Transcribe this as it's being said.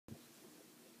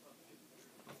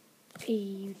Hey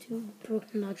YouTube,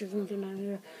 Brooklyn Dodgers 139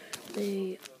 here.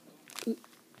 They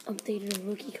updated the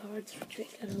rookie cards, which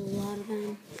I got a lot of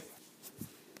them.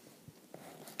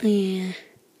 Yeah,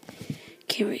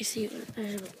 can't really see it. I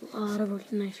have a lot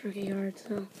of nice rookie cards,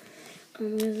 so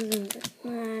this isn't. I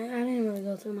didn't really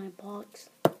go through my box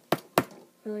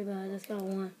really, but I just got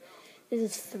one. This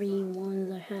is 3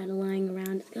 ones I had lying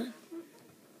around.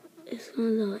 This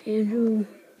one's Andrew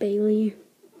Bailey,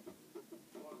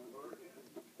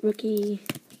 rookie,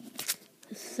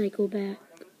 Psycho Bat.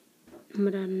 I'm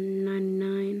at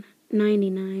 99,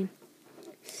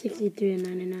 63 and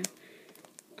 99.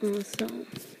 So,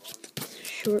 it's a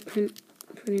short print,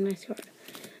 pretty nice card.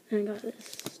 And I got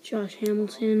this Josh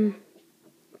Hamilton,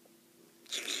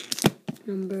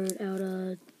 numbered out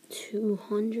of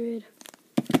 200.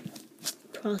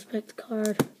 Prospect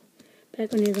card.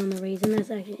 Back when he was on the Rays, and that's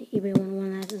actually eBay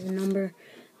 101. That's his number.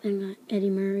 Then got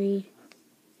Eddie Murray.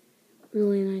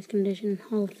 Really nice condition.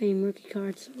 Hall of Fame rookie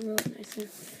cards. Really nice.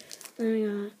 Then I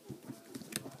got.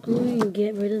 I'm going to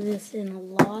get rid of this in a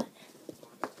lot.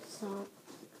 So,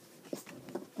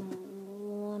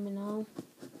 let me know.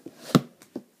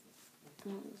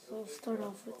 So I'll start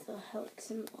off with the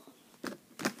Hellickson lot.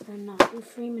 And not do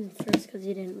Freeman first because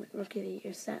he didn't win Rookie of the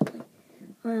Year, sadly.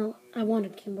 Well, I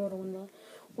wanted Kimbrel to win the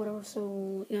whatever,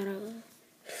 so we got a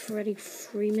Freddie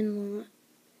Freeman lot.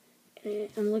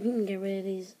 I'm looking to get rid of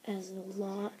these as a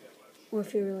lot, or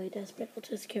if you're really desperate, I'll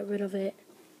just get rid of it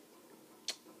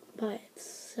by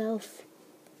itself.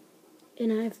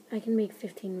 And I can make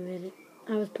 15-minute.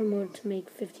 I was promoted to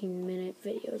make 15-minute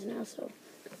videos now, so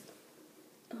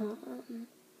I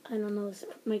don't know. This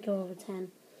might go over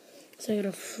 10. So I got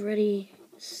a Freddie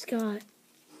Scott,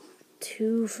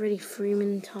 2 Freddie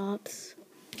Freeman tops,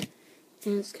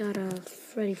 and it's got a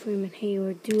Freddie Freeman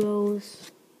Hayward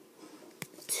duos,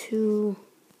 2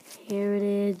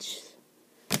 Heritage,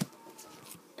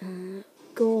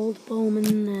 Gold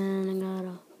Bowman, and I got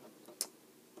a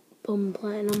Bowman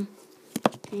Platinum,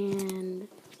 and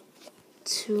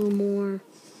 2 more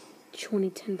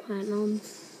 2010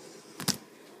 Platinums.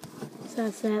 So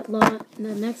that's that lot. And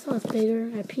the next lot's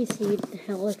bigger. I PC'd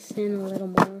Hellickson a little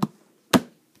more.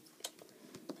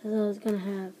 So I was going to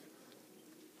have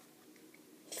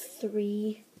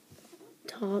 3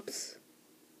 tops.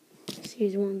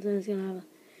 Series 1. Then it's going to have a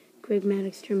Greg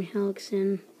Maddux, Jeremy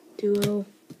Hellickson duo.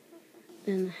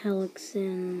 Then the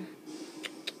Hellickson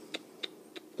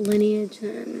lineage.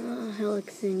 Then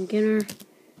Hellickson Ginner.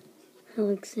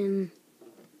 Hellickson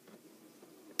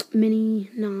mini.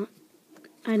 Not.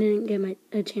 I didn't get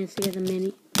a chance to get the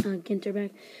mini Ginter back.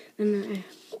 And I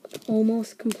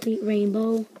almost complete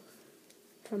rainbow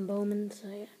from Bowman. So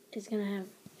yeah, it's gonna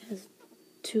has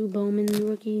 2 Bowman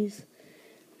rookies,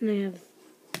 and I have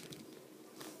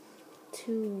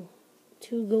two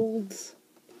golds.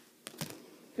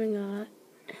 I got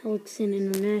Hellickson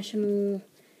International.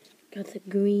 Got the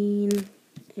green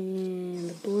and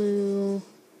the blue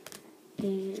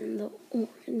and the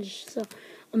orange. So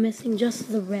I'm missing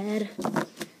just the red.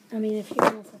 I mean, if you're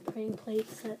going for printing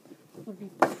plates, that would be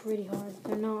pretty hard.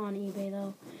 They're not on eBay,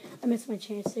 though. I missed my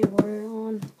chance. They were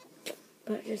on,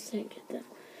 but I just didn't get them.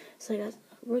 So I got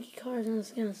rookie cards, and I'm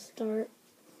just going to start.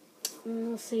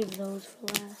 And I'll save those for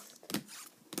last.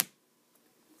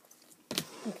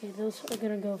 Okay, those are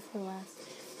going to go for last.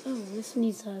 Oh, this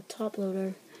needs a top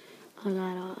loader. I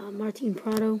got Martin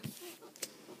Prado,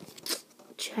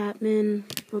 Chapman,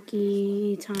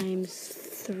 rookie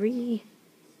 ×3.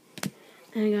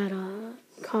 And I got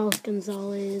Carlos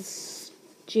Gonzalez,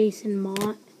 Jason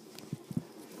Mott,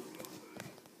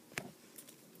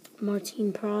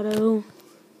 Martin Prado,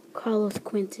 Carlos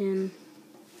Quentin,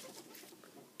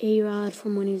 A-Rod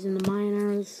from when he was in the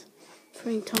minors,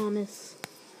 Frank Thomas,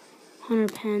 Hunter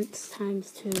Pence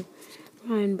 ×2,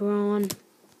 Ryan Braun,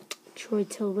 Troy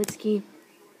Tulowitzki,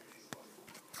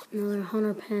 another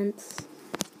Hunter Pence,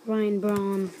 Ryan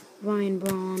Braun,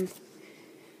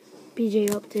 B.J.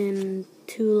 Upton,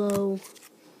 Tulo,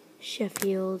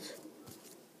 Sheffield,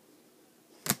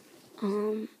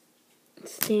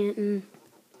 Stanton,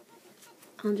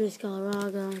 Andres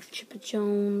Galarraga, Chipper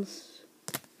Jones,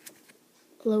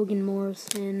 Logan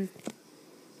Morrison,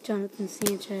 Jonathan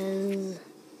Sanchez,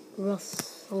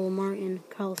 Russell Martin,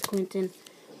 Carlos Quentin,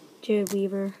 Jared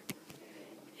Weaver,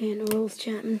 and Aroldis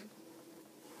Chapman,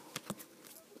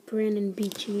 Brandon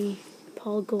Beachy,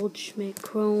 Paul Goldschmidt,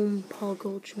 Chrome, Paul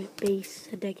Goldschmidt, base,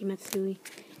 Hideki Matsui.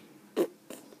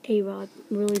 A-Rod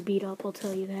really beat up, I'll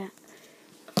tell you that.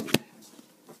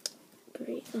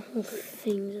 Great, the whole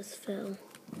thing just fell.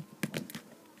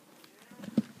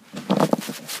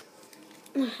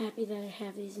 I'm happy that I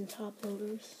have these in top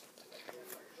loaders.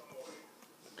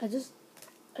 I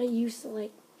I used to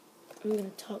like, I'm going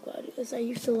to talk about this. I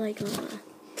used to like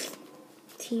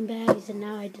team bags, and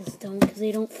now I just don't, because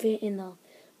they don't fit in the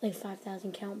like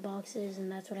 5,000 count boxes,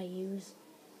 and that's what I use.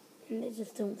 And they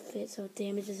just don't fit, so it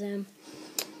damages them.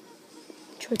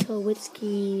 Troy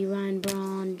Tulowitzki, Ryan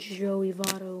Braun, Joey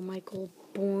Votto, Michael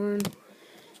Bourne,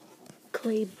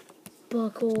 Clay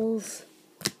Buchholz,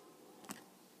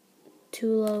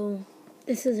 Tulo.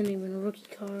 This isn't even a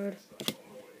rookie card.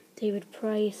 David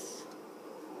Price,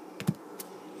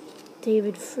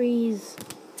 David Freese,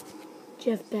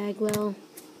 Jeff Bagwell,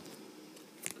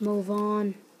 Mo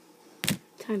Vaughn,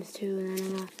 ×2, and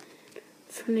then I got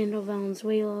Fernando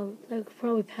Valenzuela. That could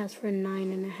probably pass for a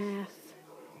 9.5.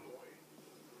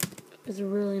 It's a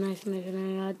really nice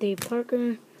mission. I got Dave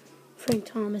Parker, Frank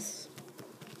Thomas,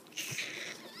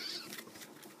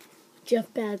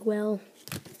 Jeff Bagwell,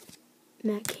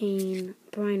 Matt Cain,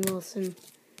 Brian Wilson.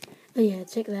 Oh yeah,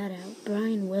 check that out.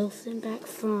 Brian Wilson back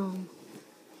from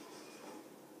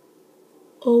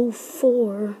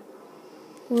 04.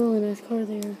 Really nice card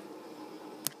there.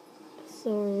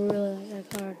 So I really like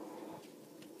that card.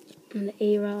 And the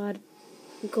A-Rod,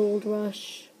 Gold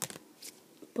Rush,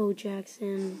 Bo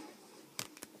Jackson,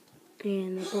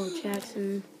 and the Bo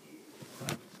Jackson.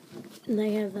 And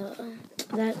they have the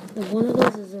one of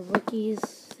those is a rookies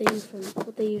thing from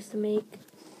what they used to make,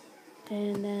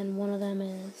 and then one of them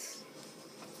is.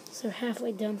 So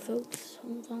halfway done, folks.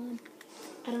 Hold on.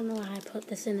 I don't know how I put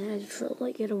this in there. I just felt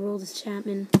like it. Aroldis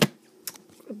Chapman,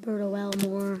 Roberto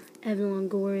Alomar, Evan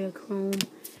Longoria, Chrome,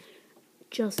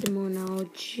 Justin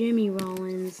Morneau, Jimmy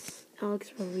Rollins,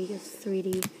 Alex Rodriguez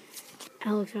 3D,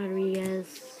 Alex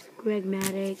Rodriguez, Greg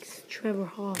Maddux, Trevor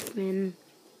Hoffman,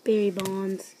 Barry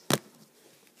Bonds,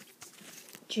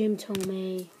 Jim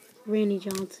Thome, Randy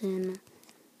Johnson,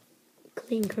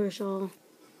 Clayton Kershaw,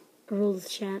 Aroldis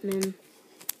Chapman,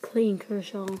 Clayton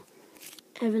Kershaw,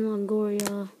 Evan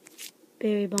Longoria,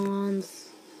 Barry Bonds,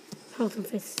 Carlton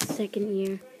Fisk's second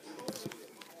year,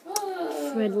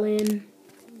 Fred Lynn,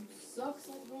 Sucks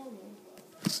like normal.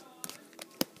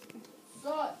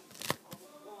 Sucks.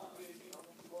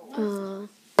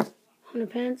 100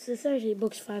 pence. This actually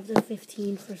books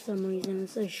 5/15 for some reason.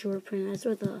 It's a short print. That's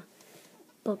what the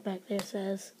book back there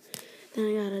says. Then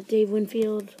I got a Dave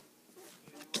Winfield,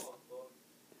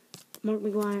 Mark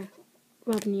McGwire,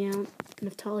 Robin Yount,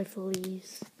 Neftali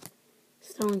Feliz,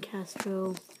 Stalin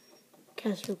Castro,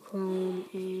 Castro Chrome,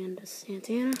 and a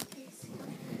Santana.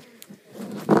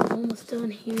 Almost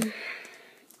done here.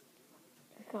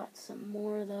 I got some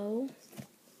more though.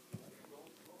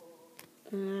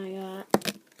 And I got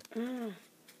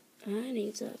I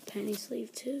need a penny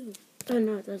sleeve too. Oh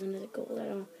no, it doesn't. It's gold.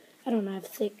 I don't have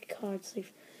thick card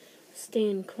sleeve.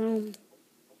 Stan Chrome.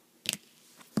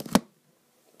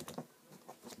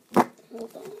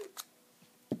 Hold on.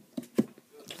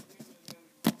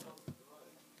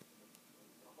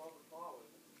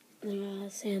 I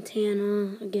got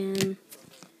Santana again.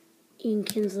 Ian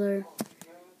Kinsler,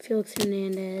 Felix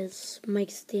Hernandez, Mike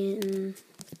Stanton,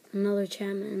 another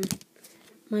Chapman,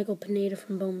 Michael Pineda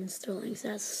from Bowman Sterling. So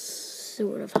that's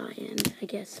sort of high end, I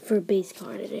guess. For a base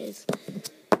card, it is.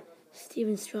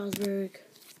 Steven Strasburg,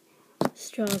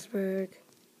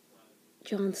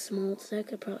 John Smoltz. That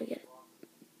could probably get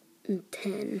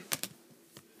 10.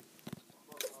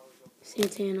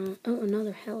 Santana. Oh,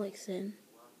 another Hellickson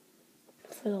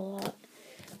for the lot.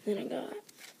 Then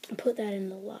I put that in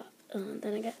the lot.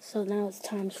 So now it's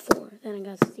 ×4. Then I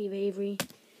got Steve Avery,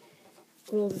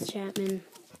 Aroldis Chapman,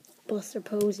 Buster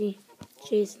Posey,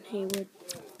 Jason Hayward,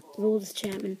 Aroldis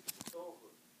Chapman,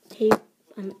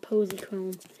 Posey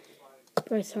Chrome,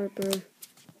 Bryce Harper,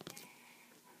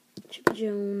 Chip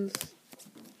Jones,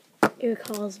 Eric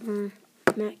Hosmer,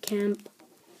 Matt Kemp,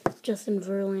 Justin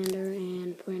Verlander,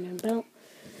 and Brandon Belt.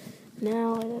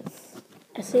 Now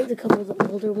I saved a couple of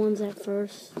the older ones at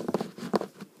first.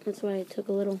 That's why it took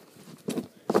a little.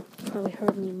 Probably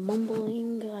heard me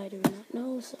mumbling. I do not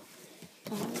know. So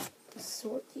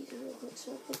sort these real quick.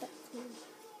 Sort the backwards.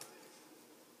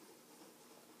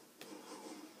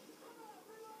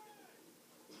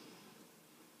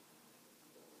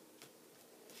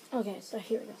 Okay, so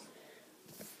here we go.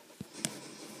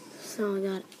 So I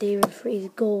got David Freese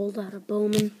Gold out of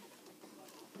Bowman.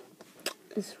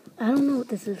 I don't know what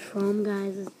this is from,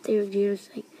 guys. It's Derek Jeter's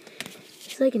thing.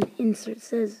 It's like an insert. It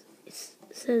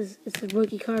says it's a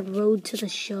rookie card, Road to the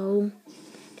Show.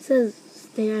 It says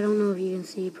there. I don't know if you can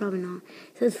see. Probably not.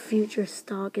 It says future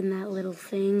stock in that little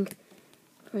thing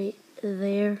right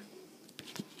there.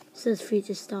 It says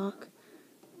future stock,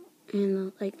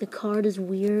 and the card is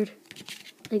weird.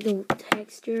 Like the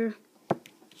texture.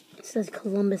 It says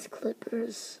Columbus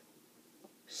Clippers.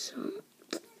 So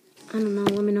I don't know.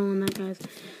 Let me know on that, guys.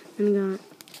 And I got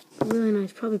really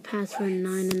nice. Probably passed for a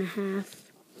 9.5.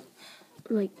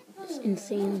 Like, it's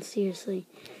insane. Seriously.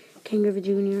 Ken Griffey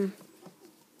Jr.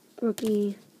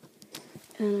 Rookie.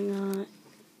 And I got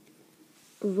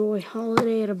Roy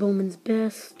Halladay at a Bowman's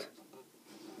Best.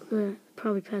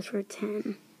 Probably passed for a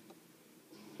 10.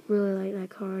 Really like that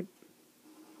card.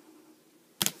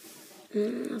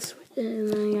 And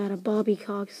then I got a Bobby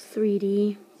Cox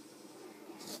 3D.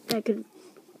 That could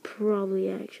probably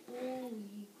actually...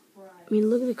 I mean,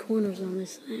 look at the corners on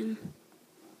this thing.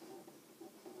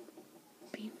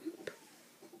 Beep.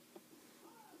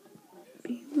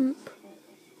 Beep.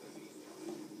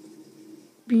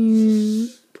 Beep.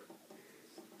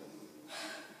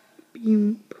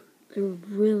 Beep. They're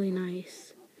really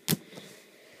nice.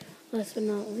 Last but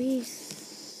not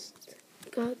least,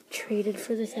 got traded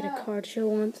for this at a card show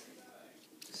once.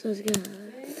 So it's got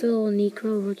a Phil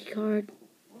Niekro rookie card.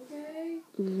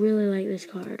 Really like this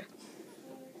card.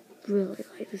 Really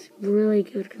like this. Really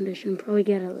good condition. Probably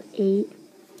get an 8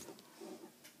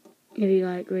 if you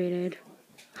got it graded.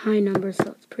 High number,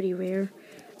 so it's pretty rare.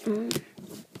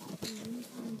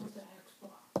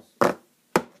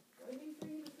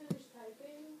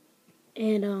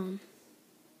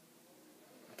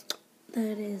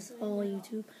 That is all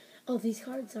YouTube. Oh, these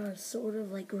cards are sort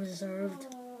of like reserved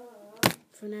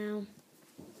for now,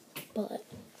 but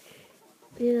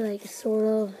these are like sort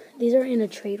of, these are in a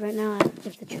trade right now.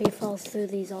 If the trade falls through,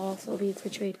 these also will be for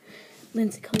trade.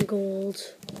 Lincecum Gold,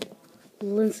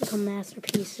 Lincecum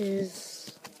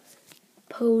Masterpieces,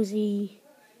 Posey,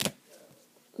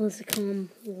 Lincecum,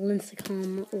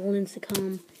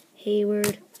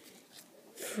 Hayward,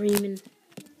 Freeman,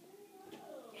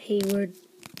 Hayward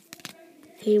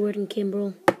and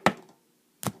Kimbrel,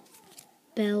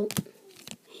 Belt,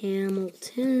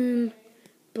 Hamilton,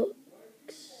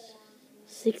 books,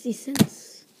 60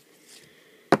 cents.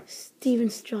 Steven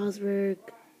Strasburg.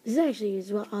 This is actually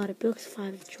as well odd. Books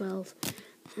 5-12.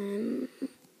 And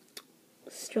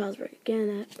Strasburg again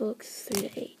at books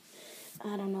 3-8.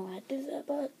 I don't know how I did that,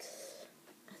 but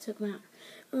I took them out.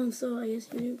 So I guess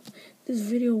this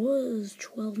video was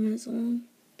 12 minutes long.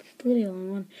 Pretty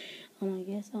long one. I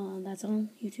guess that's all.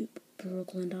 YouTube.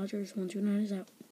 Brooklyn Dodgers 129 is out.